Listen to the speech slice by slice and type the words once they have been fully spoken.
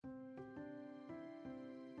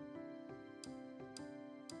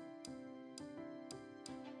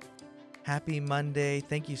Happy Monday.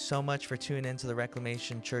 Thank you so much for tuning in to the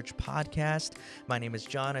Reclamation Church podcast. My name is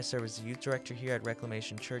John. I serve as the youth director here at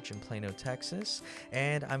Reclamation Church in Plano, Texas.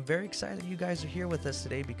 And I'm very excited you guys are here with us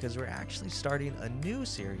today because we're actually starting a new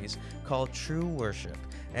series called True Worship.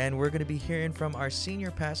 And we're going to be hearing from our senior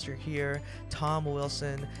pastor here, Tom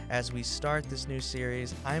Wilson, as we start this new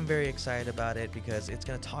series. I'm very excited about it because it's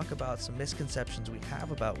going to talk about some misconceptions we have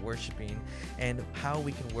about worshiping and how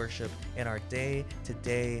we can worship in our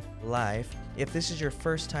day-to-day life. If this is your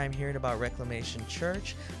first time hearing about Reclamation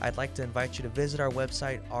Church, I'd like to invite you to visit our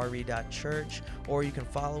website, re.church, or you can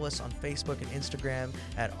follow us on Facebook and Instagram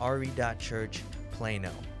at re.church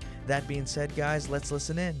Plano. That being said, guys, let's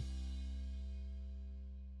listen in.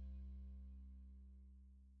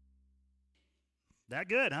 That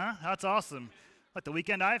good, huh? That's awesome. Like the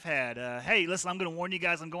weekend I've had. Hey, listen, I'm going to warn you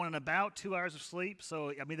guys, I'm going in about 2 hours of sleep,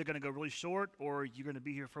 so I'm either going to go really short or you're going to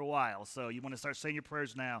be here for a while, so you want to start saying your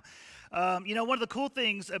prayers now. One of the cool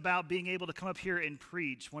things about being able to come up here and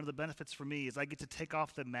preach, one of the benefits for me is I get to take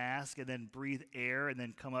off the mask and then breathe air and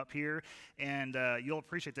then come up here, and you'll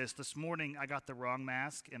appreciate this. This morning I got the wrong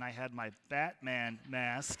mask, and I had my Batman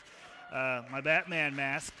mask.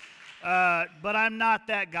 But I'm not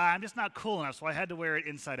that guy. I'm just not cool enough, so I had to wear it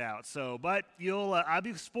inside out. But I'll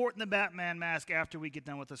be sporting the Batman mask after we get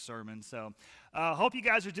done with the sermon. So, hope you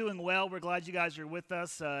guys are doing well. We're glad you guys are with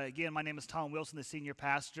us. Again, my name is Tom Wilson, the senior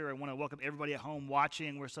pastor. I want to welcome everybody at home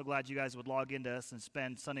watching. We're so glad you guys would log into us and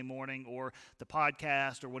spend Sunday morning or the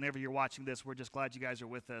podcast or whenever you're watching this. We're just glad you guys are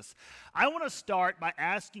with us. I want to start by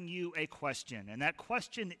asking you a question, and that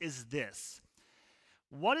question is this.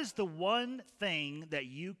 What is the one thing that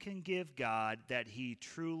you can give God that He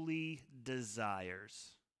truly desires?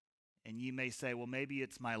 And you may say, well, maybe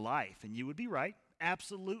it's my life. And you would be right.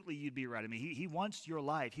 Absolutely, you'd be right. I mean, He wants your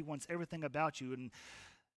life. He wants everything about you. And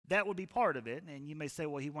that would be part of it. And you may say,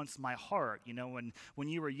 well, He wants my heart. You know, when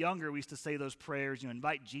you were younger, we used to say those prayers,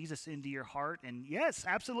 invite Jesus into your heart. And yes,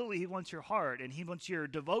 absolutely, He wants your heart. And He wants your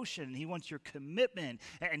devotion. And He wants your commitment.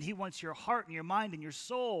 And He wants your heart and your mind and your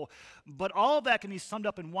soul. But all of that can be summed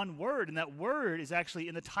up in one word. And that word is actually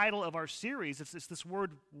in the title of our series. It's this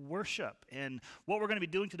word worship. And what we're going to be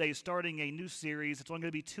doing today is starting a new series. It's only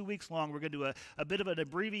going to be 2 weeks long. We're going to do a bit of an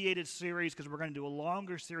abbreviated series because we're going to do a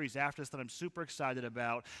longer series after this that I'm super excited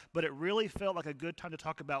about. But it really felt like a good time to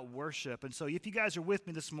talk about worship. And so if you guys are with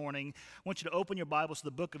me this morning, I want you to open your Bibles to the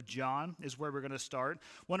book of John is where we're going to start.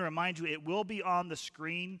 I want to remind you, it will be on the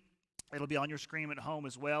screen. It'll be on your screen at home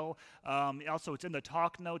as well. Also, it's in the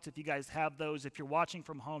talk notes if you guys have those. If you're watching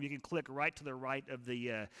from home, you can click right to the right of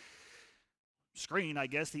the screen, I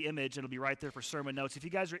guess, the image. It'll be right there for sermon notes. If you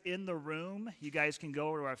guys are in the room, you guys can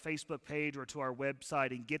go to our Facebook page or to our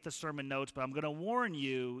website and get the sermon notes. But I'm going to warn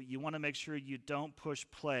you, you want to make sure you don't push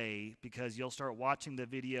play because you'll start watching the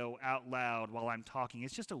video out loud while I'm talking.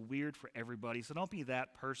 It's just a weird for everybody, so don't be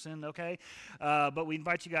that person, okay? But we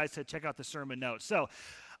invite you guys to check out the sermon notes. So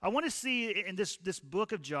I want to see in this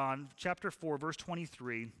book of John, chapter 4, verse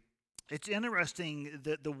 23, it's interesting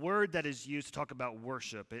that the word that is used to talk about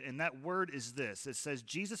worship, and that word is this. It says,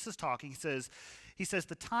 Jesus is talking. He says,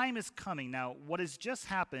 the time is coming. Now, what has just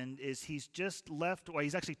happened is he's just left, or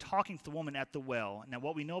he's actually talking to the woman at the well. Now,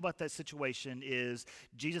 what we know about that situation is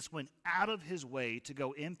Jesus went out of his way to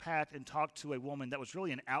go impact and talk to a woman that was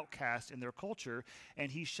really an outcast in their culture,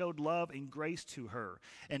 and he showed love and grace to her.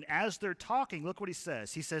 And as they're talking, look what he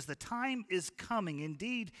says. He says, the time is coming.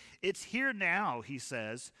 Indeed, it's here now, he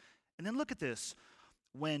says. And then look at this,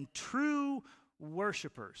 when true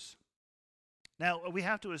worshipers. Now, we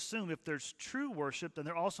have to assume if there's true worship, then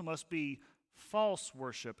there also must be false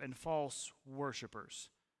worship and false worshipers.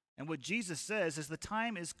 And what Jesus says is the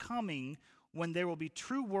time is coming when there will be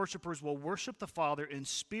true worshipers will worship the Father in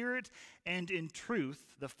spirit and in truth.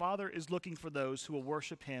 The Father is looking for those who will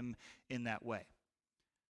worship Him in that way.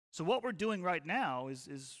 So what we're doing right now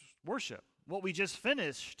is worship. What we just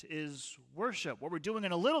finished is worship. What we're doing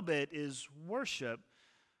in a little bit is worship.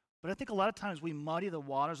 But I think a lot of times we muddy the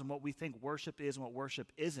waters on what we think worship is and what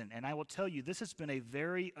worship isn't. And I will tell you, this has been a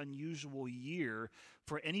very unusual year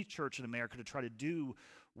for any church in America to try to do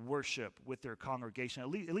worship with their congregation, at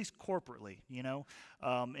least corporately,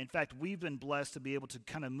 In fact, we've been blessed to be able to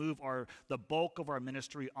kind of move the bulk of our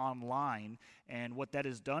ministry online, and what that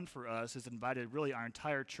has done for us is invited really our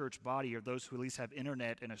entire church body, or those who at least have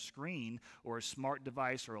internet and a screen or a smart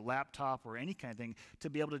device or a laptop or any kind of thing, to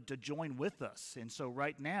be able to join with us. And so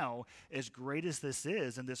right now, as great as this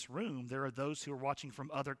is in this room, there are those who are watching from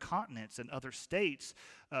other continents and other states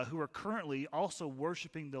who are currently also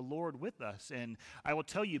worshiping the Lord with us. And I will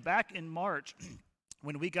tell you, back in March,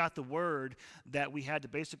 when we got the word that we had to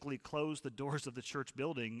basically close the doors of the church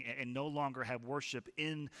building and no longer have worship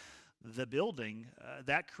in the building,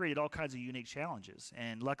 that created all kinds of unique challenges.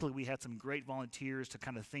 And luckily, we had some great volunteers to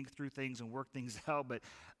kind of think through things and work things out. But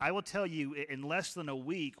I will tell you, in less than a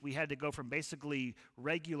week, we had to go from basically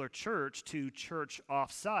regular church to church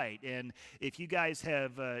off-site. And if you guys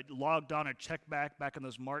have logged on or checked back in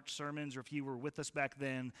those March sermons, or if you were with us back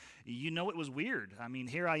then, you know it was weird. I mean,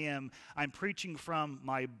 here I am. I'm preaching from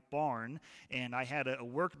my barn, and I had a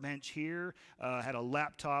workbench here, had a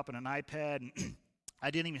laptop and an iPad, and I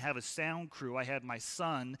didn't even have a sound crew. I had my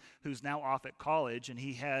son, who's now off at college, and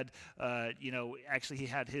he had, actually he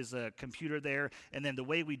had his computer there. And then the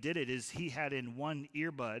way we did it is he had in one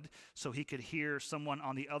earbud so he could hear someone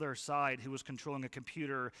on the other side who was controlling a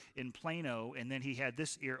computer in Plano. And then he had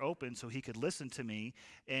this ear open so he could listen to me.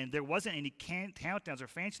 And there wasn't any countdowns or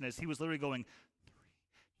fanciness. He was literally going,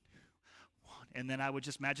 and then I would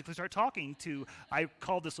just magically start talking to, I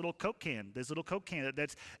called this little Coke can,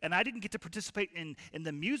 and I didn't get to participate in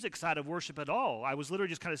the music side of worship at all. I was literally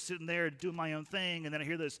just kind of sitting there doing my own thing, and then I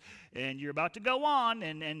hear this, and you're about to go on,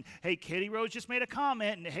 and hey, Katie Rose just made a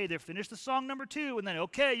comment, and hey, they're finished the song number 2, and then,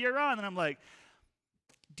 okay, you're on, and I'm like,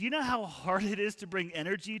 do you know how hard it is to bring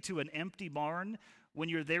energy to an empty barn when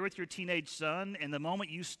you're there with your teenage son, and the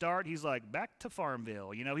moment you start, he's like, back to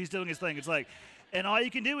Farmville, he's doing his thing. It's like, and all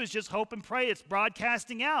you can do is just hope and pray it's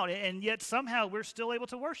broadcasting out, and yet somehow we're still able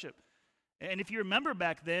to worship. And if you remember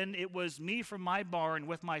back then, it was me from my barn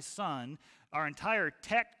with my son. Our entire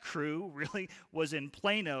tech crew really was in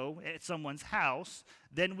Plano at someone's house.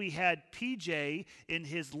 Then we had PJ in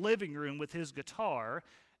his living room with his guitar.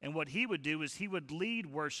 And what he would do is he would lead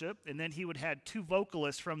worship, and then he would have 2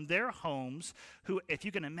 vocalists from their homes who, if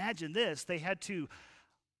you can imagine this, they had to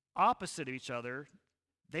opposite of each other.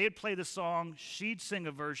 They'd play the song, she'd sing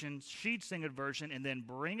a version, and then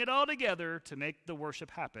bring it all together to make the worship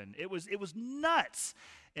happen. It was nuts.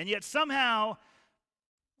 And yet somehow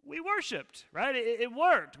we worshiped, right? It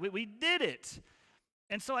worked. We did it.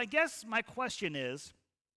 And so I guess my question is,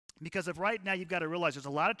 because of right now, you've got to realize there's a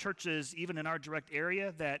lot of churches, even in our direct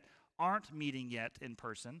area, that aren't meeting yet in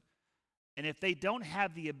person. And if they don't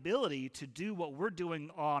have the ability to do what we're doing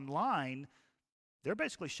online, they're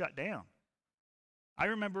basically shut down. I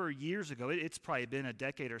remember years ago, it's probably been a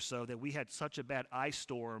decade or so, that we had such a bad ice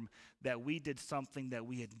storm that we did something that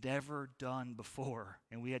we had never done before.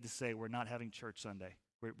 And we had to say, we're not having church Sunday.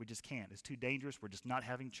 We just can't. It's too dangerous. We're just not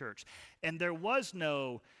having church. And there was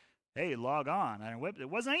no, hey, log on. It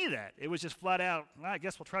wasn't any of that. It was just flat out, well, I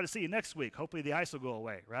guess we'll try to see you next week. Hopefully the ice will go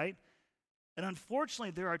away, right? And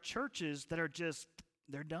unfortunately, there are churches that are just,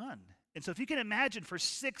 they're done. And so if you can imagine, for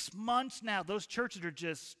 6 months now, those churches are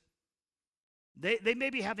just, They may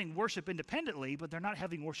be having worship independently, but they're not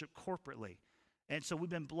having worship corporately. And so we've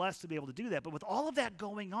been blessed to be able to do that. But with all of that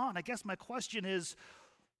going on, I guess my question is,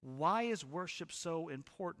 why is worship so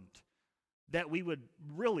important? That we would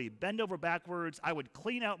really bend over backwards. I would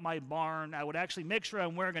clean out my barn. I would actually make sure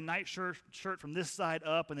I'm wearing a night shirt from this side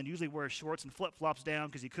up, and then usually wear shorts and flip-flops down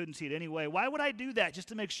because you couldn't see it anyway. Why would I do that? Just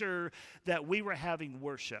to make sure that we were having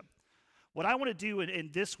worship. What I want to do in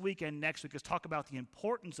this week and next week is talk about the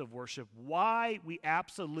importance of worship, why we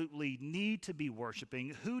absolutely need to be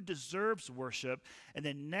worshiping, who deserves worship, and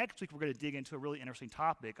then next week we're going to dig into a really interesting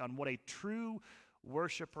topic on what a true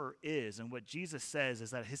worshiper is. And what Jesus says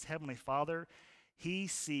is that his heavenly Father, he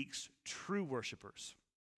seeks true worshipers.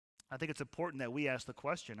 I think it's important that we ask the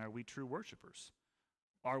question, are we true worshipers?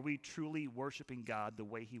 Are we truly worshiping God the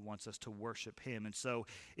way he wants us to worship him? And so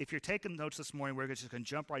if you're taking notes this morning, we're just going to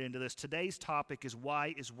jump right into this. Today's topic is,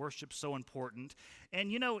 why is worship so important?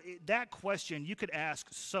 And that question, you could ask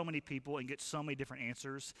so many people and get so many different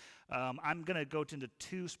answers. I'm going to go into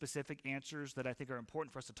 2 specific answers that I think are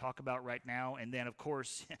important for us to talk about right now. And then, of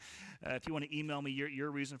course, if you want to email me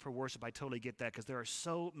your reason for worship, I totally get that, because there are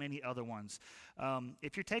so many other ones.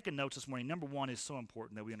 If you're taking notes this morning, number 1 is so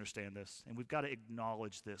important that we understand this, and we've got to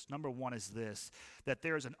acknowledge this. Number 1 is this, that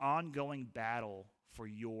there is an ongoing battle for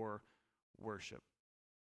your worship.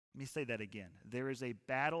 Let me say that again. There is a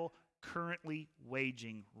battle currently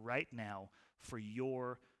waging right now for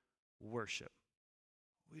your worship.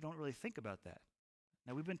 We don't really think about that.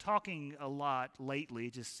 Now, we've been talking a lot lately,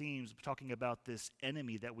 it just seems, talking about this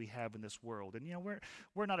enemy that we have in this world. And,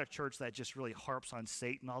 we're not a church that just really harps on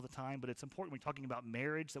Satan all the time, but it's important when we're talking about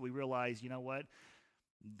marriage that we realize,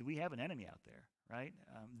 we have an enemy out there, right?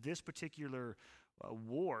 This particular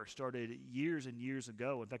war started years and years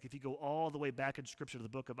ago. In fact, if you go all the way back in Scripture to the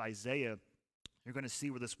book of Isaiah, You're going to see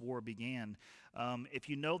where this war began. If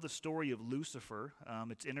you know the story of Lucifer,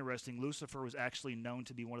 it's interesting. Lucifer was actually known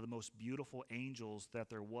to be one of the most beautiful angels that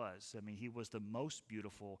there was. I mean, he was the most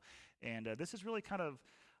beautiful. And this is really kind of,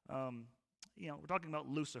 we're talking about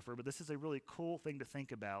Lucifer, but this is a really cool thing to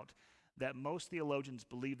think about, that most theologians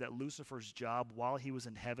believe that Lucifer's job while he was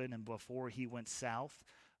in heaven and before he went south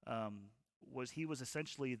he was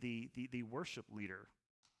essentially the worship leader,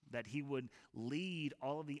 that he would lead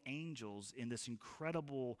all of the angels in this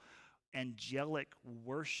incredible angelic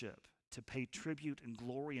worship to pay tribute and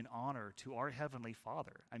glory and honor to our Heavenly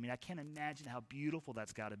Father. I mean, I can't imagine how beautiful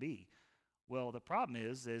that's got to be. Well, the problem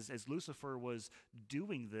is as Lucifer was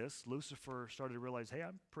doing this, Lucifer started to realize, hey,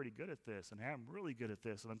 I'm pretty good at this, and hey, I'm really good at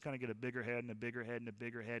this, and I'm kind of get a bigger head and a bigger head and a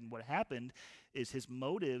bigger head. And what happened is his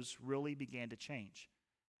motives really began to change.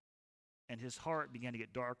 And his heart began to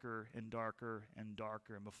get darker and darker and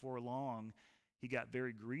darker. And before long, he got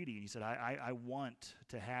very greedy. And he said, I want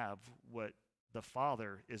to have what the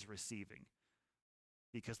Father is receiving,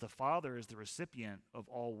 because the Father is the recipient of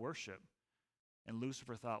all worship. And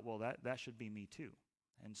Lucifer thought, well, that should be me too.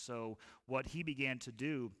 And so what he began to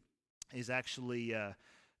do is actually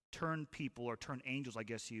turn people, or turn angels, I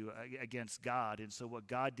guess against God. And so what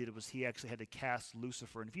God did was he actually had to cast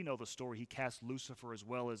Lucifer. And if you know the story, he cast Lucifer as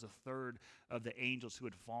well as a third of the angels who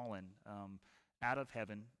had fallen out of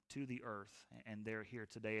heaven to the earth. And they're here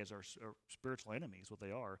today as our spiritual enemies, what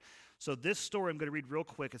they are. So this story I'm going to read real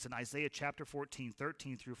quick. It's in Isaiah chapter 14,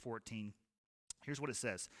 13 through 14. Here's what it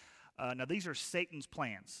says. Now, these are Satan's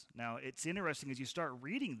plans. Now, it's interesting as you start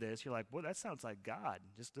reading this, you're like, well, that sounds like God.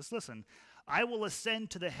 Just listen. I will ascend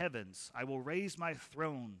to the heavens. I will raise my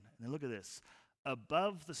throne. And then look at this.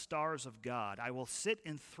 Above the stars of God. I will sit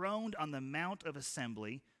enthroned on the mount of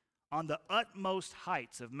assembly, on the utmost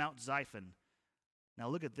heights of Mount Ziphon. Now,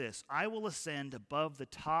 look at this. I will ascend above the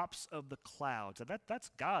tops of the clouds. Now, that's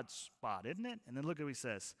God's spot, isn't it? And then look at what he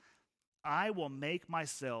says. I will make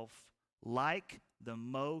myself like the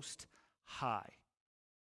Most High.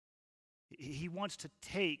 He wants to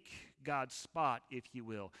take God's spot, if you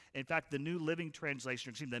will. In fact, the New Living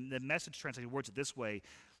Translation, the Message translation words it this way.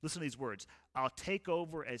 Listen to these words. I'll take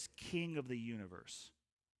over as king of the universe.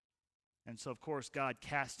 And so, of course, God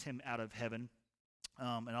cast him out of heaven,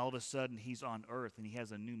 and all of a sudden he's on earth and he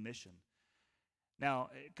has a new mission. Now,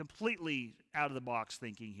 completely out of the box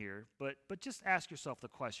thinking here, but just ask yourself the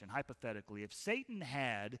question, hypothetically, if Satan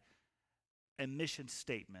had a mission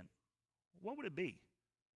statement, what would it be?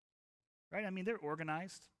 Right? I mean, they're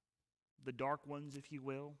organized, the dark ones, if you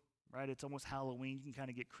will, right? It's almost Halloween. You can kind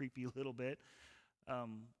of get creepy a little bit.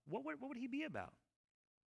 What would he be about?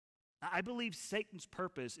 I believe Satan's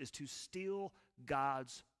purpose is to steal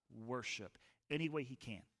God's worship any way he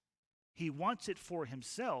can. He wants it for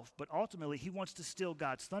himself, but ultimately he wants to steal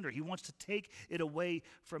God's thunder. He wants to take it away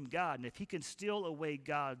from God. And if he can steal away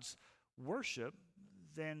God's worship,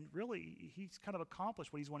 then really he's kind of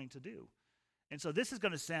accomplished what he's wanting to do. And so this is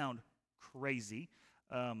going to sound crazy,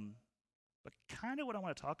 but kind of what I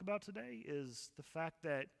want to talk about today is the fact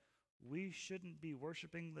that we shouldn't be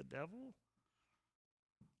worshiping the devil.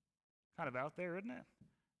 Kind of out there, isn't it?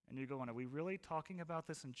 And you're going, are we really talking about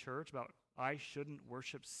this in church, about I shouldn't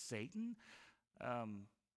worship Satan?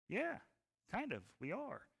 Yeah, kind of, we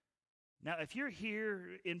are. Now, if you're here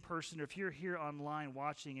in person or if you're here online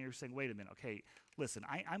watching and you're saying, wait a minute, okay, listen,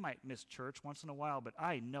 I might miss church once in a while, but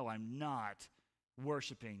I know I'm not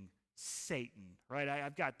worshiping Satan, right?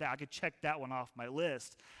 I've got that. I could check that one off my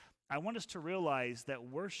list. I want us to realize that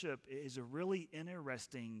worship is a really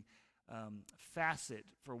interesting facet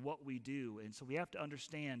for what we do. And so we have to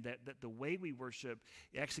understand that the way we worship,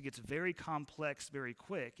 it actually gets very complex very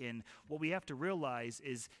quick. And what we have to realize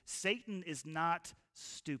is Satan is not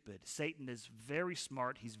stupid. Satan is very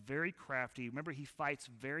smart. He's very crafty. Remember, he fights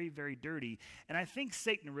very, very dirty. And I think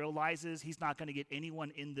Satan realizes he's not going to get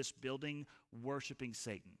anyone in this building worshiping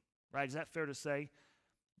Satan, right? Is that fair to say?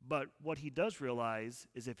 But what he does realize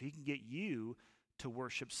is if he can get you to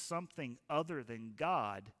worship something other than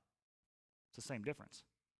God, it's the same difference.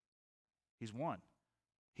 He's won.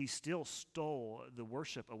 He still stole the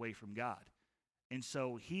worship away from God. And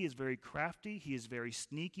so he is very crafty, he is very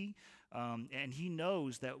sneaky, and he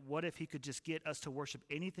knows that what if he could just get us to worship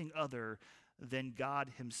anything other than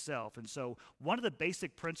God himself. And so one of the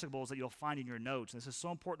basic principles that you'll find in your notes, and this is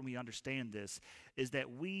so important we understand this, is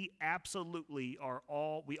that we absolutely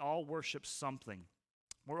we all worship something.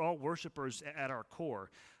 We're all worshipers at our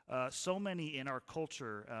core. So many in our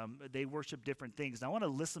culture, they worship different things. Now, I want to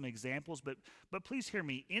list some examples, but please hear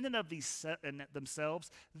me. In and of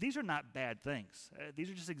themselves, these are not bad things.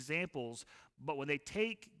 These are just examples, but when they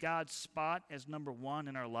take God's spot as number one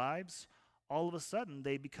in our lives, all of a sudden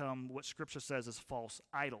they become what Scripture says is false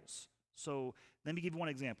idols. So let me give you one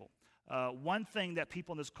example. One thing that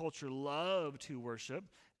people in this culture love to worship,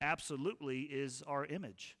 absolutely, is our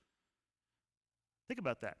image. Think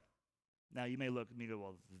about that. Now, you may look at me and go,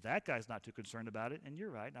 well, that guy's not too concerned about it. And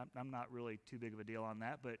you're right. I'm not really too big of a deal on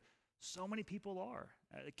that. But so many people are.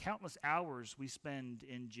 Countless hours we spend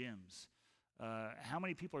in gyms. How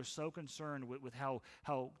many people are so concerned with how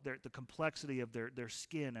the complexity of their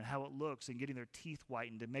skin and how it looks, and getting their teeth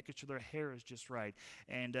whitened and making sure their hair is just right,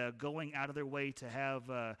 and going out of their way to have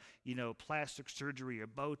plastic surgery or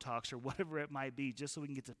Botox or whatever it might be, just so we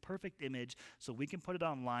can get the perfect image so we can put it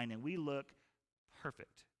online and we look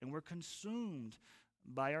perfect. And we're consumed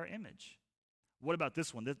by our image. What about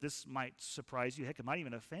this one? This might surprise you. Heck, it might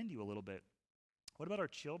even offend you a little bit. What about our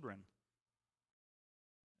children?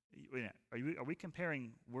 Are we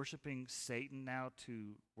comparing worshiping Satan now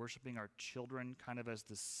to worshiping our children kind of as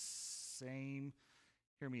the same?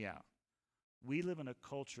 Hear me out. We live in a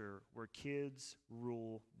culture where kids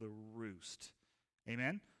rule the roost.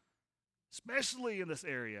 Amen? Especially in this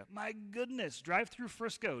area. My goodness, drive through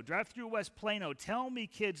Frisco, drive through West Plano. Tell me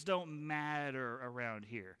kids don't matter around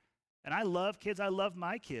here. And I love kids, I love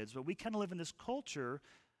my kids, but we kind of live in this culture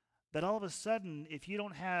that all of a sudden, if you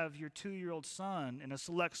don't have your 2-year-old son in a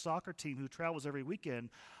select soccer team who travels every weekend,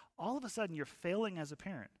 all of a sudden you're failing as a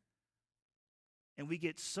parent. And we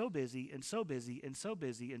get so busy and so busy and so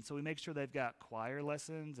busy, and so we make sure they've got choir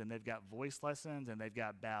lessons, and they've got voice lessons, and they've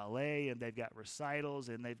got ballet, and they've got recitals,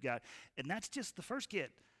 and that's just the first kid.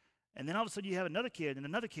 And then all of a sudden you have another kid, and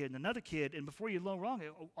another kid, and another kid, and before you know wrong,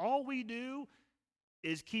 all we do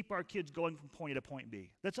is keep our kids going from point A to point B.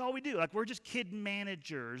 That's all we do. Like, we're just kid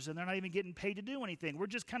managers, and they're not even getting paid to do anything. We're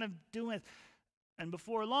just kind of doing it. And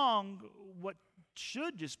before long, what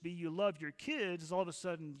should just be you love your kids is all of a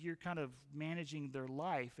sudden you're kind of managing their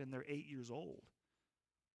life, and they're 8 years old.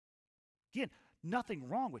 Again, nothing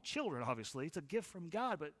wrong with children, obviously. It's a gift from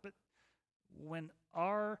God. But when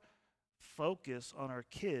our focus on our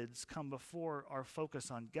kids come before our focus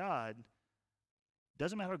on God,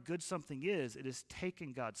 doesn't matter how good something is, it is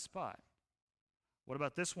taking God's spot. What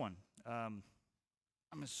about this one? I'm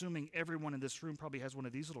assuming everyone in this room probably has one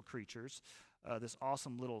of these little creatures, this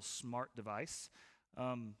awesome little smart device.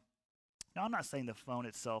 Now, I'm not saying the phone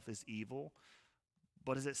itself is evil,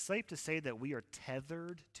 but is it safe to say that we are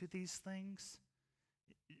tethered to these things?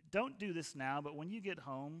 Don't do this now, but when you get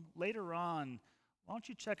home, later on, why don't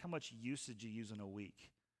you check how much usage you use in a week?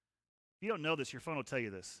 If you don't know this, your phone will tell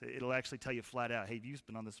you this. It'll actually tell you flat out, hey, you've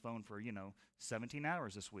been on this phone for, 17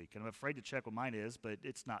 hours this week. And I'm afraid to check what mine is, but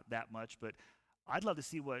it's not that much. But I'd love to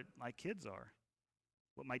see what my kids are,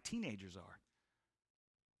 what my teenagers are.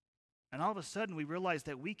 And all of a sudden, we realize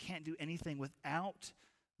that we can't do anything without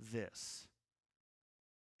this.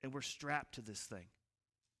 And we're strapped to this thing.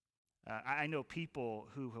 I know people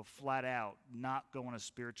who have flat out not go on a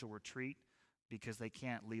spiritual retreat because they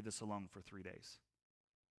can't leave this alone for 3 days.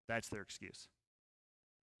 That's their excuse.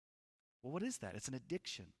 Well, what is that? It's an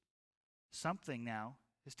addiction. Something now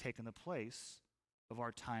has taken the place of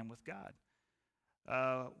our time with God.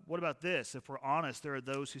 What about this? If we're honest, there are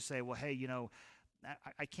those who say, well, hey,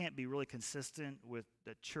 I can't be really consistent with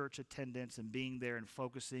the church attendance and being there and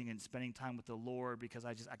focusing and spending time with the Lord because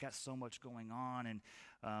I got so much going on, and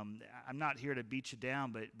I'm not here to beat you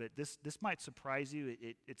down, but this might surprise you.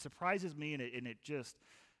 It surprises me, and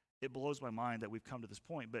it blows my mind that we've come to this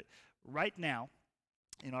point. But right now,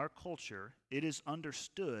 in our culture, it is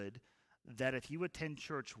understood that if you attend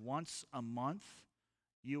church once a month,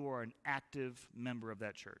 you are an active member of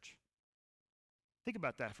that church. Think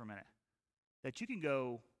about that for a minute. That you can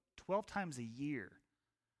go 12 times a year.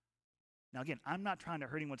 Now, again, I'm not trying to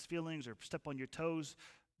hurt anyone's feelings or step on your toes,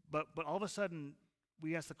 but all of a sudden,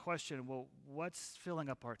 we ask the question, well, what's filling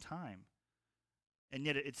up our time? And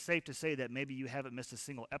yet it's safe to say that maybe you haven't missed a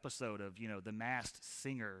single episode of, The Masked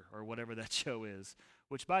Singer or whatever that show is,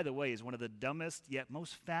 which, by the way, is one of the dumbest yet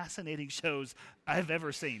most fascinating shows I've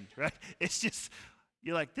ever seen, right? It's just,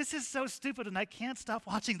 you're like, this is so stupid, and I can't stop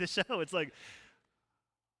watching the show. It's like,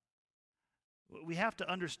 we have to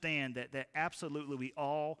understand that absolutely we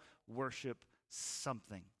all worship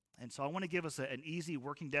something. And so I want to give us an easy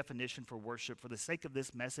working definition for worship for the sake of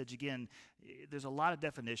this message. Again, there's a lot of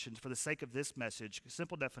definitions. For the sake of this message,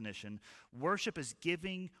 simple definition, worship is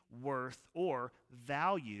giving worth or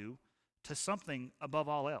value to something above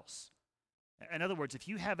all else. In other words, if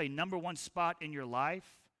you have a number one spot in your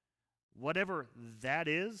life, whatever that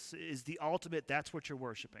is the ultimate, that's what you're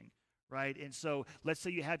worshiping, right? And so let's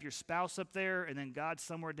say you have your spouse up there and then God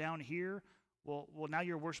somewhere down here. Well, now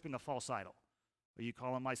you're worshiping a false idol. Are you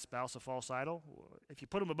calling my spouse a false idol? If you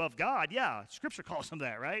put them above God, yeah, Scripture calls them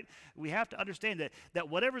that, right? We have to understand that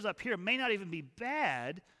whatever's up here may not even be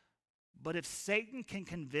bad, but if Satan can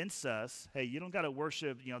convince us, hey, you don't got to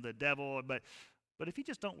worship, the devil, but if you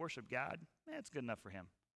just don't worship God, it's good enough for him.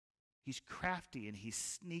 He's crafty and he's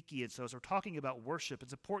sneaky. And so as we're talking about worship,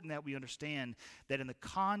 it's important that we understand that in the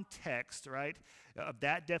context, right, of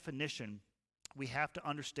that definition, we have to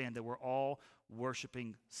understand that we're all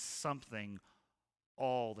worshiping something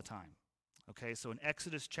all the time. Okay, so in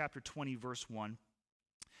Exodus chapter 20, verse 1,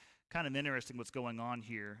 kind of interesting what's going on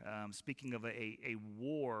here. Speaking of a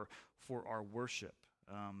war for our worship.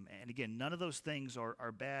 And again, none of those things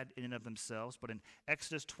are bad in and of themselves, but in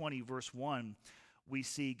Exodus 20, verse 1, we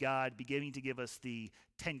see God beginning to give us the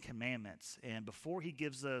 10 Commandments. And before he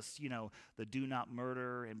gives us, the do not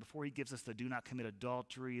murder, and before he gives us the do not commit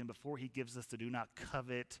adultery, and before he gives us the do not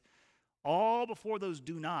covet, all before those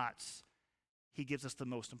do nots, he gives us the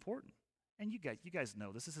most important. And you guys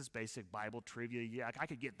know this is his basic Bible trivia. Yeah, I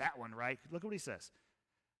could get that one right. Look at what he says.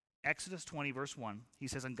 Exodus 20, verse 1, he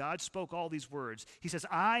says, and God spoke all these words. He says,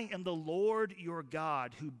 I am the Lord your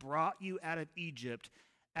God who brought you out of Egypt,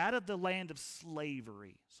 out of the land of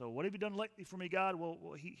slavery. So what have you done lately for me, God? Well,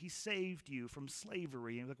 he saved you from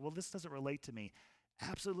slavery. And you're like, well, this doesn't relate to me.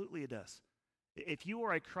 Absolutely it does. If you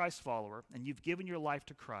are a Christ follower and you've given your life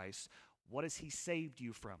to Christ, what has he saved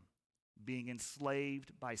you from? Being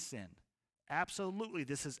enslaved by sin. Absolutely,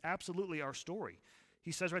 this is absolutely our story.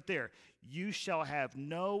 He says right there, you shall have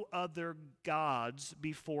no other gods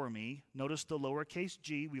before me. Notice the lowercase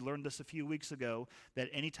g. We learned this a few weeks ago, that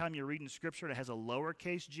anytime you're reading Scripture and it has a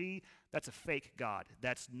lowercase g, that's a fake God.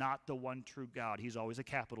 That's not the one true God. He's always a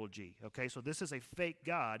capital G. Okay, so this is a fake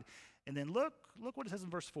God. And then look what it says in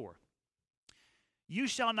verse 4. You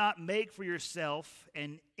shall not make for yourself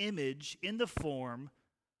an image in the form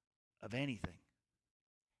of anything.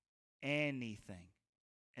 Anything.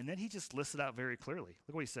 And then he just lists it out very clearly.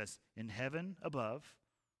 Look what he says. In heaven above,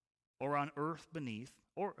 or on earth beneath,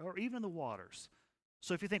 or even in the waters.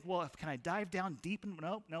 So if you think, well, can I dive down deep?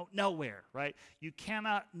 No, nowhere, right? You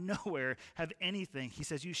cannot nowhere have anything. He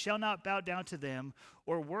says, you shall not bow down to them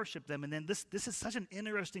or worship them. And then this is such an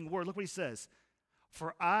interesting word. Look what he says.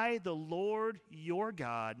 For I, the Lord your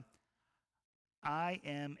God, I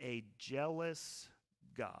am a jealous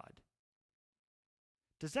God.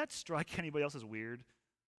 Does that strike anybody else as weird?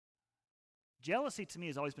 Jealousy to me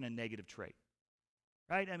has always been a negative trait,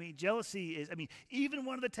 right? I mean, jealousy is, even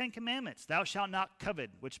one of the 10 Commandments, thou shalt not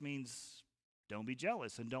covet, which means don't be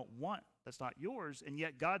jealous and don't want. That's not yours. And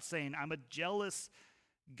yet God's saying, I'm a jealous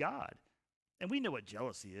God. And we know what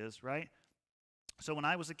jealousy is, right? So when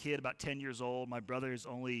I was a kid, about 10 years old, my brother is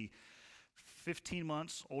only 15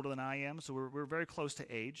 months older than I am, so we're very close to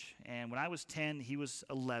age. And when I was 10, he was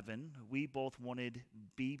 11. We both wanted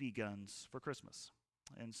BB guns for Christmas.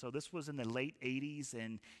 And so this was in the late 80s,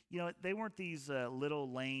 and, they weren't these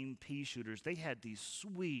little lame pea shooters. They had these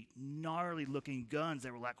sweet, gnarly-looking guns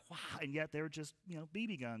that were like, wow, and yet they were just,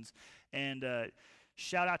 BB guns. And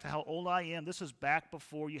shout out to how old I am. This was back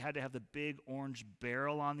before you had to have the big orange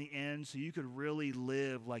barrel on the end, so you could really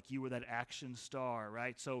live like you were that action star,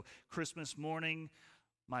 right? So Christmas morning,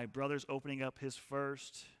 my brother's opening up his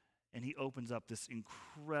first, and he opens up this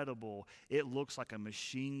incredible, it looks like a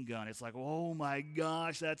machine gun. It's like, oh my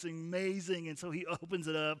gosh, that's amazing. And so he opens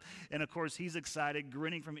it up, and of course he's excited,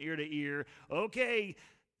 grinning from ear to ear. Okay,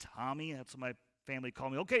 Tommy, that's what my family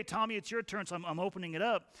called me. Okay, Tommy, it's your turn. So I'm opening it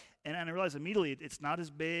up, and I realize immediately it's not as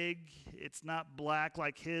big. It's not black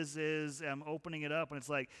like his is. I'm opening it up, and it's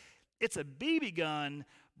like, it's a BB gun,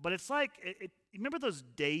 but it's like, you remember those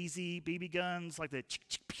Daisy BB guns, like the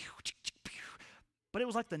but it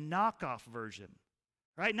was like the knockoff version,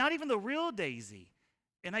 right? Not even the real Daisy.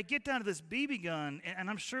 And I get down to this BB gun, and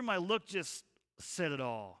I'm sure my look just said it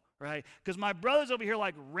all, right? Because my brother's over here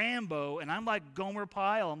like Rambo, and I'm like Gomer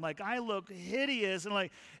Pyle. I'm like, I look hideous, and I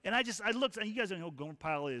looked, and you guys don't know who Gomer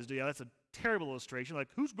Pyle is, do you? That's a terrible illustration. Like,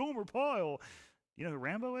 who's Gomer Pyle? You know who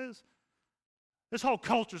Rambo is? This whole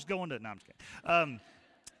culture's going to, no, I'm just kidding.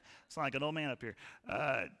 It's like an old man up here.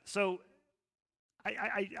 So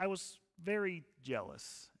I was very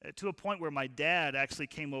jealous, to a point where my dad actually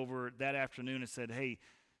came over that afternoon and said, hey,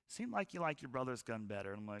 seemed like you like your brother's gun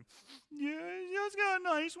better. And I'm like, yeah, it's got a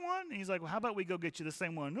nice one. And he's like, well, how about we go get you the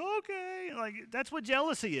same one? Okay. Like, that's what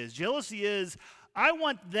jealousy is. Jealousy is, I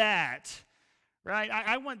want that, right?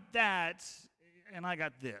 I want that, and I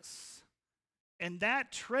got this. And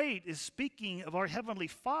that trait is speaking of our Heavenly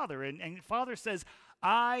Father. And Father says,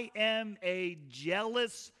 I am a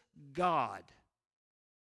jealous God.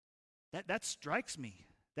 That strikes me.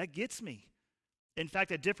 That gets me. In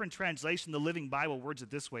fact, a different translation, the Living Bible, words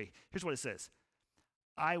it this way. Here's what it says.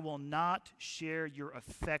 I will not share your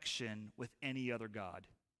affection with any other god.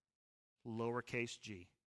 Lowercase g.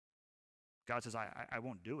 God says, I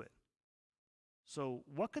won't do it. So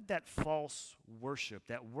what could that false worship,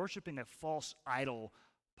 that worshiping a false idol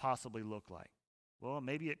possibly look like? Well,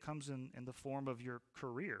 maybe it comes in the form of your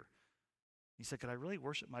career. He said, could I really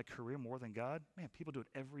worship my career more than God? Man, people do it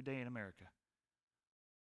every day in America.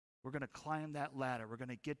 We're going to climb that ladder. We're going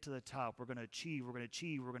to get to the top. We're going to achieve. We're going to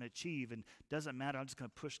achieve. We're going to achieve. And it doesn't matter. I'm just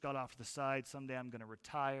going to push God off to the side. Someday I'm going to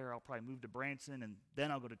retire. I'll probably move to Branson, and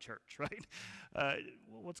then I'll go to church, right?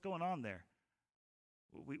 What's going on there?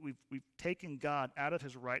 We've taken God out of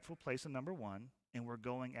his rightful place in number one, and we're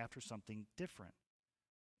going after something different.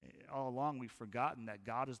 All along, we've forgotten that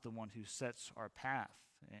God is the one who sets our path,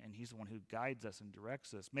 and he's the one who guides us and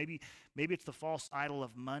directs us. Maybe it's the false idol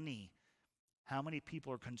of money. How many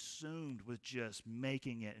people are consumed with just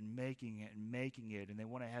making it and making it and making it, and they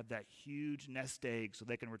want to have that huge nest egg so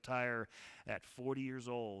they can retire at 40 years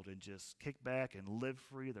old and just kick back and live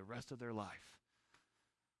free the rest of their life?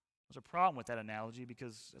 There's a problem with that analogy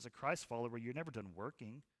because as a Christ follower, you're never done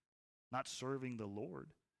working, not serving the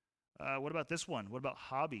Lord. What about this one? What about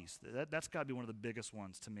hobbies? That's got to be one of the biggest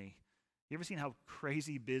ones to me. You ever seen how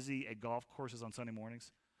crazy busy a golf course is on Sunday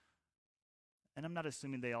mornings? And I'm not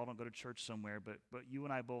assuming they all don't go to church somewhere, but you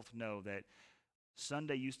and I both know that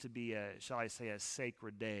Sunday used to be shall I say, a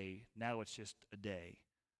sacred day. Now it's just a day,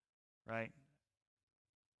 right?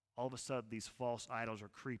 All of a sudden, these false idols are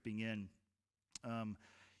creeping in.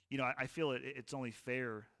 I feel it's only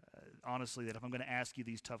fair, honestly, that if I'm going to ask you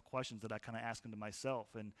these tough questions, that I kind of ask them to myself.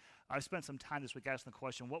 And I've spent some time this week asking the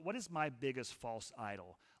question, what is my biggest false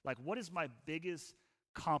idol? Like, what is my biggest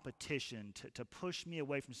competition to push me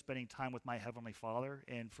away from spending time with my Heavenly Father?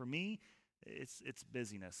 And for me, it's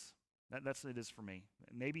busyness. That's what it is for me.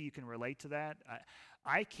 Maybe you can relate to that.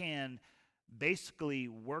 I can basically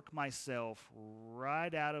work myself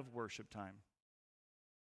right out of worship time.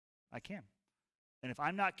 I can. And if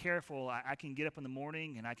I'm not careful, I can get up in the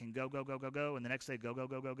morning and I can go, and the next day go,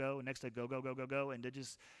 and next day go, and to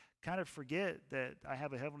just kind of forget that I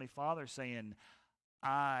have a Heavenly Father saying,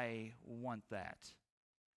 I want that.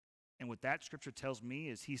 And what that scripture tells me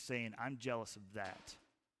is he's saying, I'm jealous of that.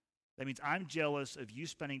 That means I'm jealous of you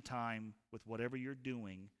spending time with whatever you're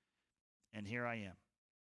doing, and here I am.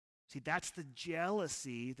 See, that's the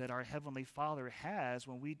jealousy that our Heavenly Father has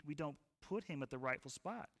when we don't put him at the rightful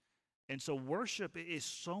spot. And so worship is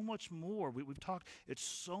so much more. We've talked, it's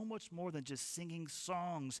so much more than just singing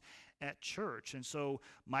songs at church. And so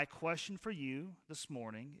my question for you this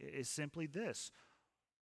morning is simply this.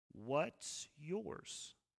 What's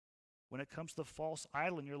yours when it comes to the false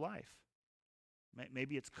idol in your life?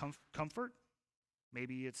 Maybe it's comfort.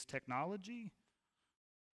 Maybe it's technology.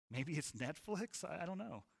 Maybe it's Netflix. I don't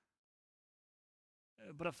know.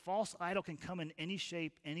 But a false idol can come in any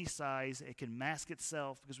shape, any size. It can mask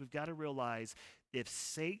itself, because we've got to realize if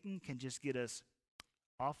Satan can just get us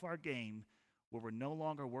off our game where we're no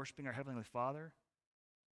longer worshiping our Heavenly Father,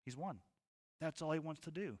 he's won. That's all he wants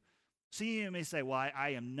to do. See, you may say, well, I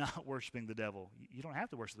am not worshiping the devil. You don't have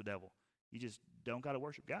to worship the devil. You just don't got to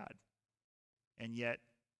worship God. And yet,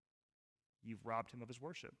 you've robbed him of his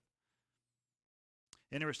worship.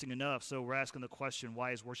 Interesting enough, so we're asking the question,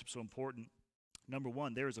 why is worship so important? Number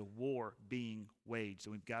one, there is a war being waged,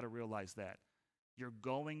 and we've got to realize that. You're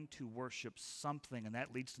going to worship something, and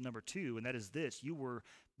that leads to number two, and that is this. You were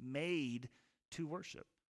made to worship.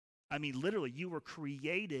 I mean, literally, you were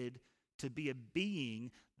created to be a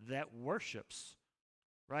being that worships,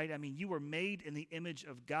 right? I mean, you were made in the image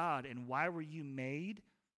of God, and why were you made?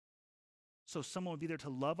 So someone would be there to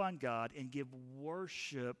love on God and give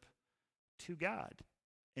worship to God.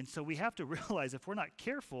 And so we have to realize if we're not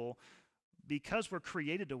careful, because we're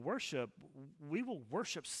created to worship, we will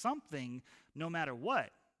worship something no matter what.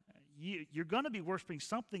 You're going to be worshiping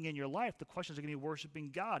something in your life. The question is, are you going to be worshiping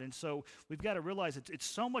God? And so we've got to realize it's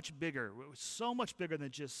so much bigger than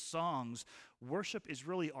just songs. Worship is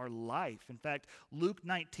really our life. In fact, Luke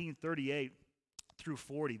 19:38 through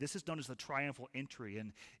 40, this is known as the triumphal entry.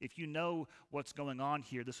 And if you know what's going on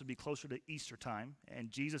here, this would be closer to Easter time.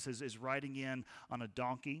 And Jesus is riding in on a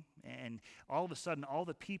donkey. And all of a sudden, all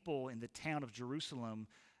the people in the town of Jerusalem,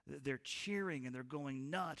 they're cheering and they're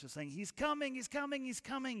going nuts and saying, he's coming, he's coming, he's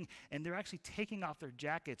coming. And they're actually taking off their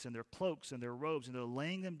jackets and their cloaks and their robes, and they're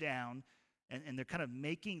laying them down, and they're kind of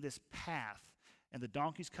making this path. And the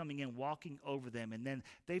donkey's coming in, walking over them. And then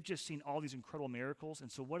they've just seen all these incredible miracles.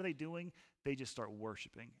 And so what are they doing? They just start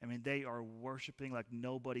worshiping. I mean, they are worshiping like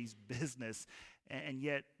nobody's business. And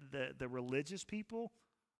yet the religious people,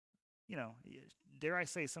 dare I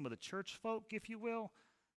say, some of the church folk, if you will,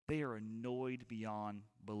 they are annoyed beyond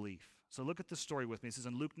belief. So look at this story with me. This is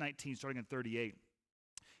in Luke 19, starting in 38.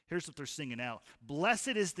 Here's what they're singing out. Blessed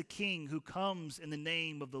is the King who comes in the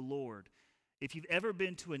name of the Lord. If you've ever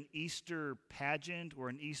been to an Easter pageant or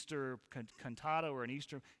an Easter cantata or an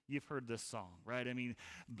Easter, you've heard this song, right? I mean,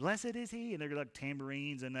 blessed is he, and they're like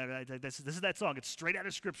tambourines, and this is that song. It's straight out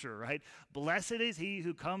of Scripture, right? Blessed is he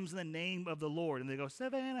who comes in the name of the Lord. And they go,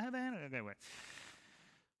 Savannah, Havana. Okay, wait.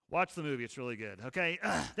 Watch the movie. It's really good, okay?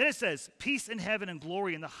 Then it says, peace in heaven and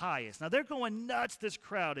glory in the highest. Now, they're going nuts, this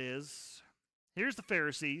crowd is. Here's the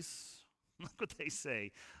Pharisees. Look what they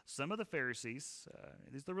say. Some of the Pharisees,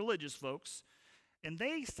 these are the religious folks, and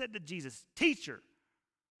they said to Jesus, Teacher,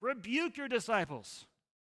 rebuke your disciples.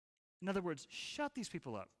 In other words, shut these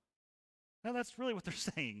people up. Now, that's really what they're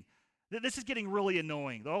saying. This is getting really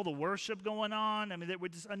annoying. All the worship going on, I mean,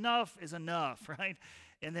 enough is enough, right?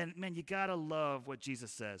 And then, man, you got to love what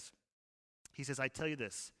Jesus says. He says, I tell you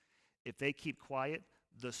this, if they keep quiet,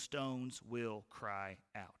 the stones will cry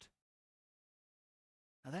out.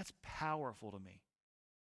 Now, that's powerful to me.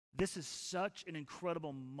 This is such an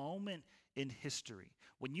incredible moment in history.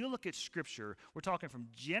 When you look at Scripture, we're talking from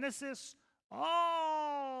Genesis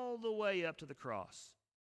all the way up to the cross.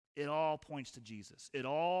 It all points to Jesus. It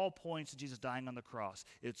all points to Jesus dying on the cross.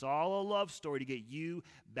 It's all a love story to get you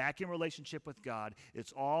back in relationship with God.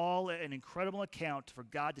 It's all an incredible account for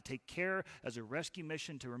God to take care as a rescue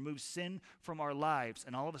mission to remove sin from our lives.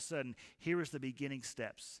 And all of a sudden, here is the beginning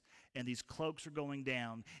steps. And these cloaks are going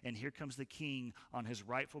down, and here comes the king on his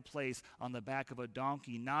rightful place on the back of a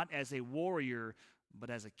donkey, not as a warrior, but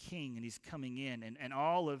as a king, and he's coming in, and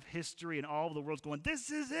all of history and all of the world's going, this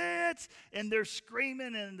is it! And they're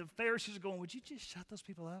screaming, and the Pharisees are going, would you just shut those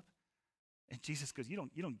people up? And Jesus goes, you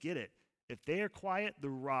don't get it. If they're quiet, the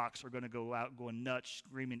rocks are going to go out going nuts,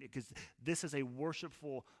 screaming, because this is a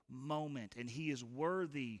worshipful moment, and he is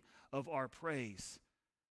worthy of our praise.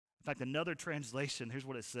 In fact, another translation, here's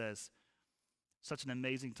what it says. Such an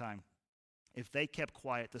amazing time. If they kept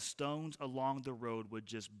quiet, the stones along the road would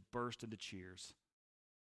just burst into cheers.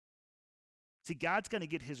 See, God's going to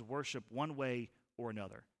get his worship one way or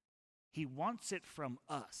another. He wants it from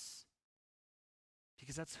us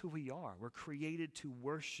because that's who we are. We're created to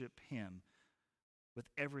worship him with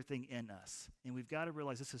everything in us. And we've got to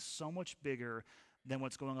realize this is so much bigger than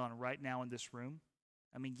what's going on right now in this room.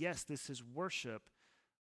 I mean, yes, this is worship,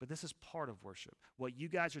 but this is part of worship. What you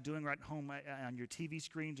guys are doing right home on your TV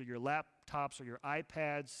screens or your laptops or your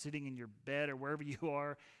iPads, sitting in your bed or wherever you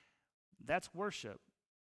are, that's worship.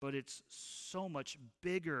 But it's so much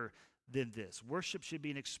bigger than this. Worship should be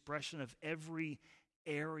an expression of every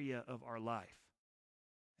area of our life.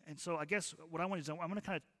 And so I guess what I want to do is I'm going to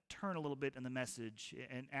kind of turn a little bit in the message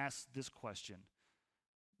and ask this question.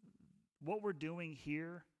 What we're doing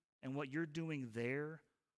here and what you're doing there,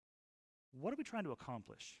 what are we trying to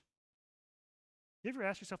accomplish? You ever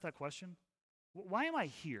ask yourself that question? Why am I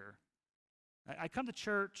here? I come to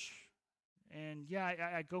church, and yeah,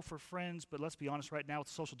 I go for friends, but let's be honest, right now with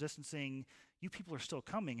social distancing, you people are still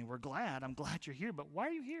coming, and we're glad. I'm glad you're here, but why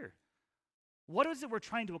are you here? What is it we're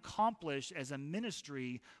trying to accomplish as a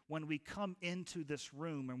ministry when we come into this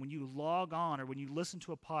room, and when you log on or when you listen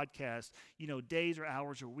to a podcast, days or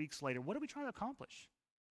hours or weeks later? What are we trying to accomplish?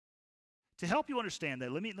 To help you understand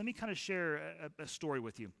that, let me kind of share a story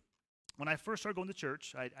with you. When I first started going to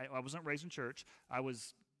church, I wasn't raised in church. I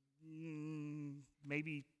was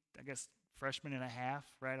maybe, I guess, freshman and a half,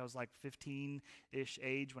 right? I was like 15-ish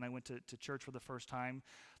age when I went to church for the first time.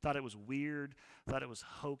 Thought it was weird. Thought it was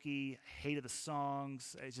hokey. Hated the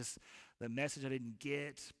songs. It's just the message I didn't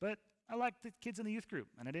get. But I liked the kids in the youth group,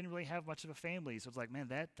 and I didn't really have much of a family. So it's like,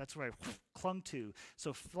 man, that's where I clung to.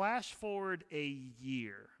 So flash forward a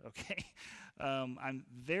year, okay? I'm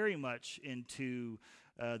very much into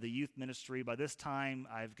the youth ministry. By this time,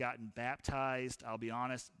 I've gotten baptized. I'll be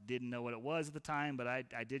honest, didn't know what it was at the time, but I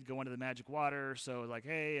did go into the magic water. So I was like,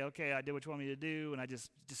 hey, okay, I did what you want me to do, and I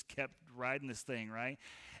just kept riding this thing, right?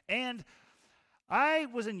 And I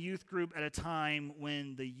was in youth group at a time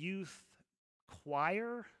when the youth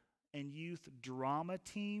choir and youth drama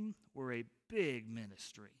team were a big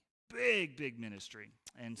ministry. Big ministry.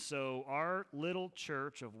 And so our little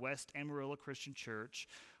church of West Amarillo Christian Church,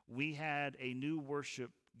 we had a new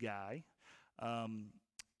worship guy,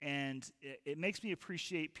 and it makes me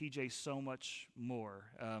appreciate PJ so much more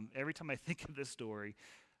every time I think of this story,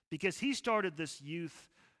 because he started this youth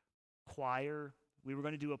choir We were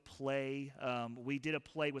going to do a play. We did a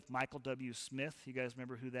play with Michael W. Smith. You guys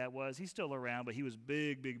remember who that was? He's still around, but he was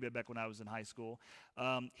big back when I was in high school.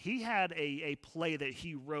 He had a play that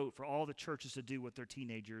he wrote for all the churches to do with their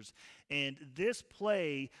teenagers. And this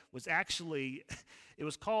play was actually, it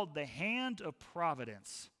was called The Hand of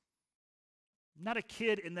Providence. Not a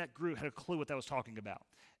kid in that group had a clue what that was talking about.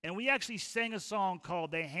 And we actually sang a song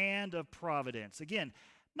called The Hand of Providence. Again,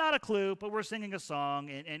 not a clue, but we're singing a song,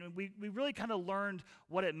 and we really kind of learned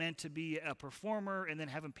what it meant to be a performer, and then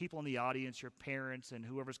having people in the audience, your parents and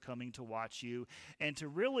whoever's coming to watch you, and to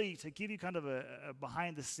give you kind of a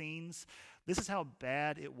behind the scenes. This is how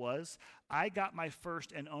bad it was. I got my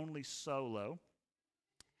first and only solo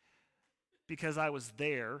because I was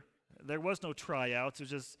there. There was no tryouts. It was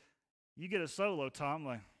just, you get a solo, Tom.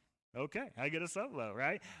 Like, okay, I get a solo,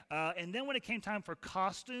 right? And then when it came time for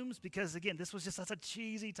costumes, because again, this was just such a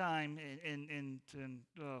cheesy time,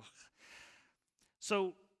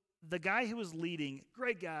 so the guy who was leading,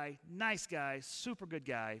 great guy, nice guy, super good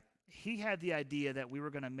guy, he had the idea that we were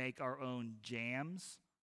going to make our own jams.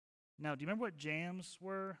 Now, do you remember what jams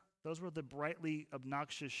were? Those were the brightly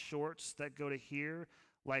obnoxious shorts that go to here.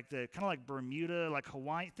 Like kind of like Bermuda, like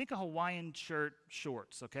Hawaii. Think of Hawaiian shirt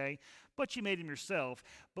shorts, okay? But you made them yourself.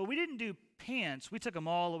 But we didn't do pants. We took them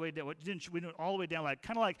all the way down. We went all the way down, like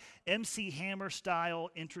kind of like MC Hammer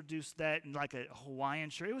style. Introduced that in like a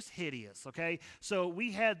Hawaiian shirt. It was hideous, okay? So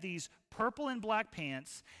we had these purple and black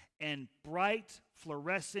pants and bright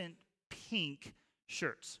fluorescent pink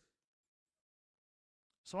shirts.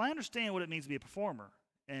 So I understand what it means to be a performer,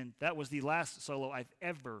 and that was the last solo I've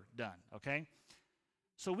ever done, okay?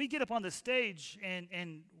 So we get up on the stage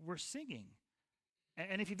and we're singing.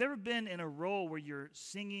 And if you've ever been in a role where you're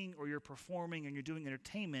singing or you're performing and you're doing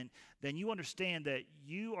entertainment, then you understand that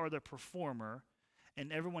you are the performer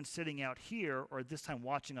and everyone sitting out here or this time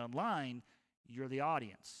watching online, you're the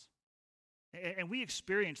audience. And we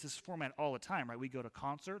experience this format all the time, right? We go to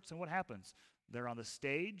concerts and what happens? They're on the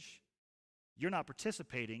stage. You're not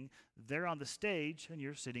participating. They're on the stage, and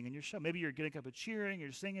you're sitting in your show. Maybe you're getting up and cheering,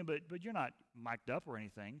 you're singing, but you're not mic'd up or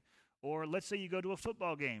anything. Or let's say you go to a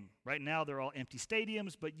football game. Right now, they're all empty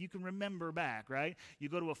stadiums, but you can remember back, right? You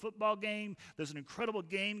go to a football game, there's an incredible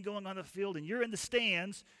game going on the field, and you're in the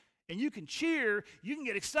stands, and you can cheer, you can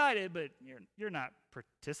get excited, but you're not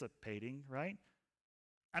participating, right?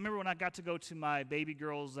 I remember when I got to go to my baby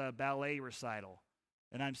girl's ballet recital.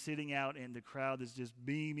 And I'm sitting out, and the crowd is just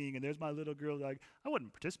beaming, and there's my little girl. Like, I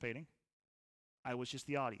wasn't participating. I was just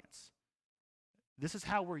the audience. This is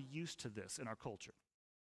how we're used to this in our culture.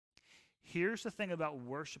 Here's the thing about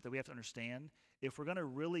worship that we have to understand. If we're going to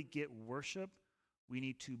really get worship, we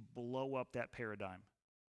need to blow up that paradigm.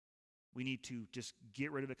 We need to just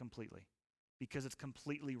get rid of it completely because it's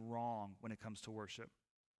completely wrong when it comes to worship.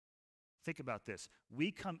 Think about this.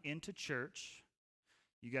 We come into church.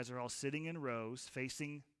 You guys are all sitting in rows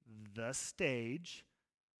facing the stage.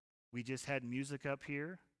 We just had music up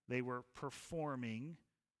here. They were performing,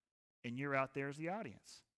 and you're out there as the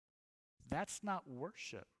audience. That's not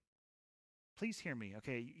worship. Please hear me,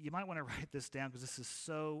 okay? You might want to write this down because this is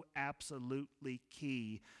so absolutely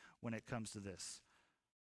key when it comes to this.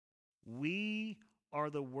 We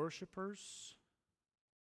are the worshipers,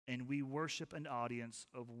 and we worship an audience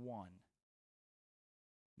of one.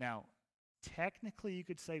 Now, technically, you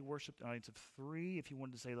could say worship an audience of three if you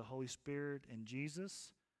wanted to say the Holy Spirit and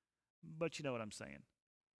Jesus, but you know what I'm saying.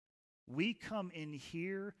 We come in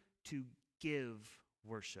here to give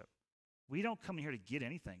worship. We don't come in here to get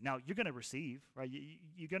anything. Now, you're going to receive, right?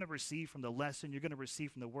 You're going to receive from the lesson. You're going to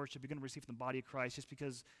receive from the worship. You're going to receive from the body of Christ just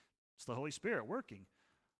because it's the Holy Spirit working.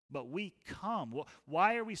 But we come.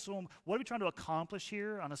 Why are we what are we trying to accomplish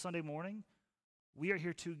here on a Sunday morning? We are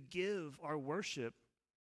here to give our worship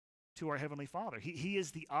to our Heavenly Father. He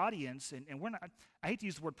is the audience, and we're not, I hate to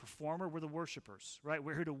use the word performer, we're the worshipers, right?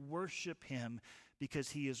 We're here to worship Him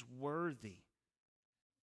because He is worthy.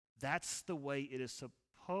 That's the way it is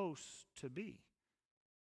supposed to be.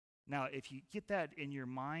 Now, if you get that in your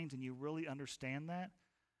mind and you really understand that,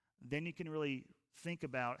 then you can really think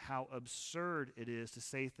about how absurd it is to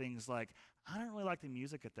say things like, I don't really like the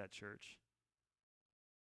music at that church.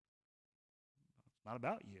 It's not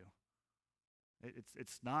about you.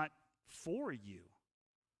 It's not for you.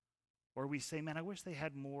 Or we say, man, I wish they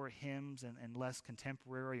had more hymns and less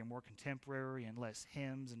contemporary, or more contemporary and less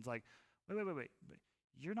hymns. And it's like, wait.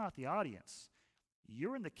 You're not the audience.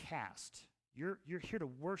 You're in the cast. You're here to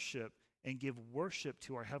worship and give worship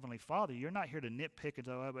to our Heavenly Father. You're not here to nitpick and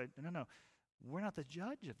say, oh, but no. We're not the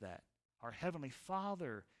judge of that. Our Heavenly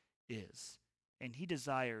Father is. And He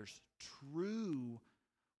desires true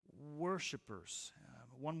worshipers.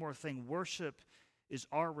 One more thing, worship is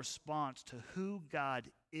our response to who God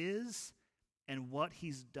is and what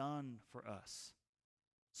he's done for us.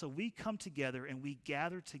 So we come together and we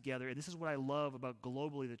gather together, and this is what I love about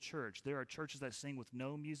globally the church. There are churches that sing with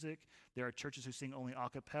no music. There are churches who sing only a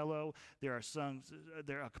cappella. There are some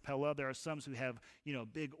who have,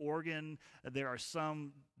 big organ. There are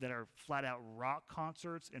some that are flat out rock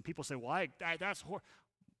concerts, and people say, "Well, that's horrible."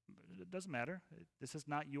 It doesn't matter. This is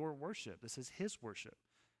not your worship. This is his worship.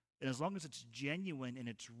 And as long as it's genuine and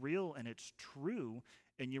it's real and it's true,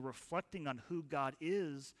 and you're reflecting on who God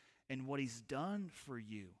is and what he's done for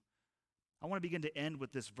you. I want to begin to end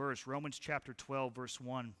with this verse, Romans chapter 12, verse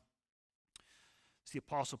 1. It's the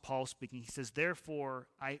Apostle Paul speaking. He says, "Therefore,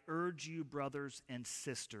 I urge you, brothers and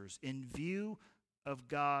sisters, in view of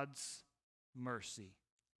God's mercy."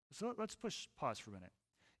 So let's pause for a minute.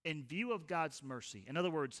 In view of God's mercy. In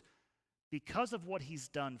other words, because of what he's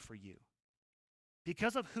done for you,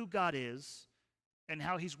 because of who God is and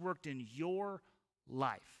how he's worked in your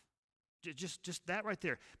life. Just that right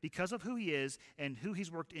there. Because of who he is and who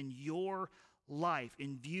he's worked in your life,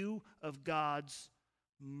 in view of God's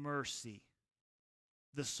mercy.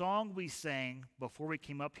 The song we sang before we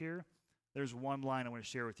came up here, there's one line I want to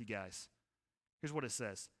share with you guys. Here's what it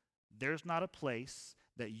says. "There's not a place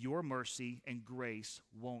that your mercy and grace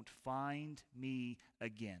won't find me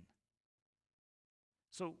again."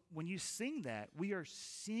 So when you sing that, we are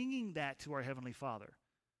singing that to our Heavenly Father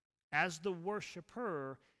as the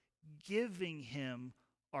worshiper, giving him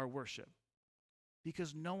our worship,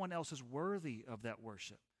 because no one else is worthy of that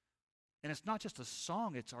worship. And it's not just a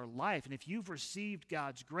song, it's our life. And if you've received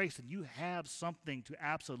God's grace, then you have something to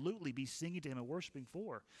absolutely be singing to him and worshiping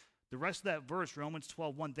for. The rest of that verse, Romans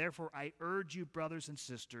 12:1, "Therefore I urge you, brothers and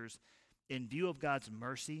sisters, in view of God's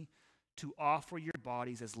mercy, to offer your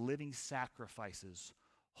bodies as living sacrifices,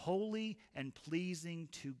 holy and pleasing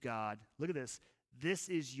to God." Look at this. "This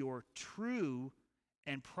is your true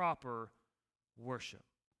and proper worship."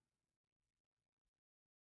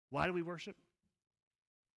 Why do we worship?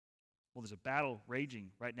 Well, there's a battle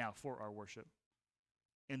raging right now for our worship.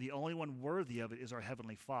 And the only one worthy of it is our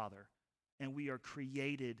Heavenly Father. And we are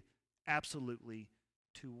created absolutely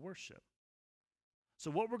to worship.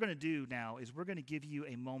 So what we're going to do now is we're going to give you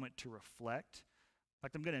a moment to reflect. In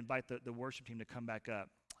fact, I'm going to invite the worship team to come back up.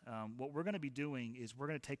 What we're going to be doing is we're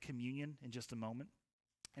going to take communion in just a moment.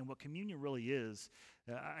 And what communion really is,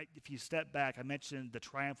 if you step back, I mentioned the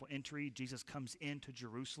triumphal entry. Jesus comes into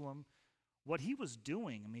Jerusalem. What he was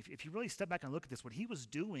doing, if you really step back and look at this, what he was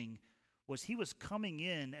doing was he was coming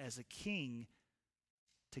in as a king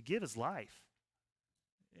to give his life.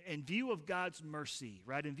 In view of God's mercy,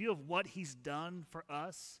 right? In view of what he's done for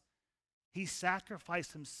us, he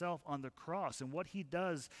sacrificed himself on the cross. And what he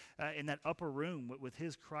does in that upper room with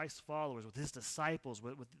his Christ followers, with his disciples,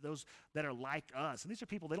 with those that are like us. And these are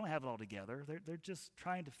people, they don't have it all together. They're just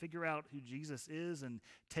trying to figure out who Jesus is and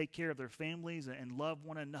take care of their families and love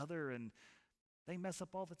one another. And they mess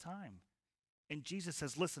up all the time. And Jesus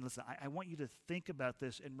says, listen, I want you to think about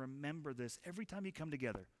this and remember this every time you come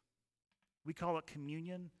together. We call it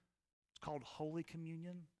communion. It's called Holy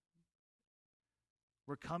Communion.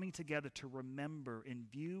 We're coming together to remember in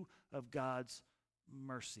view of God's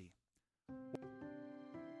mercy.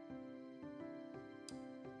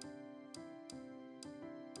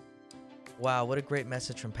 Wow, what a great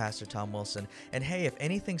message from Pastor Tom Wilson. And hey, if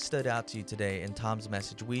anything stood out to you today in Tom's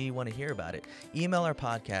message, we want to hear about it. Email our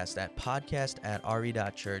podcast at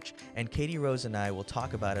podcast@re.church, and Katie Rose and I will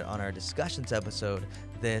talk about it on our discussions episode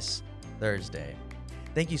this Thursday.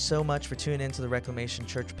 Thank you so much for tuning into the Reclamation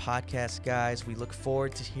Church podcast, guys. We look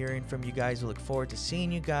forward to hearing from you guys. We look forward to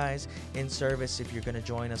seeing you guys in service if you're going to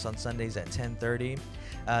join us on Sundays at 10:30.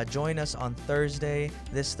 Join us on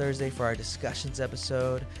this Thursday, for our discussions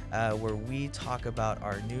episode where we talk about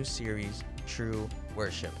our new series, True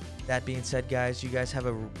Worship. That being said, guys, you guys have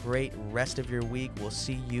a great rest of your week. We'll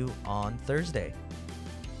see you on Thursday.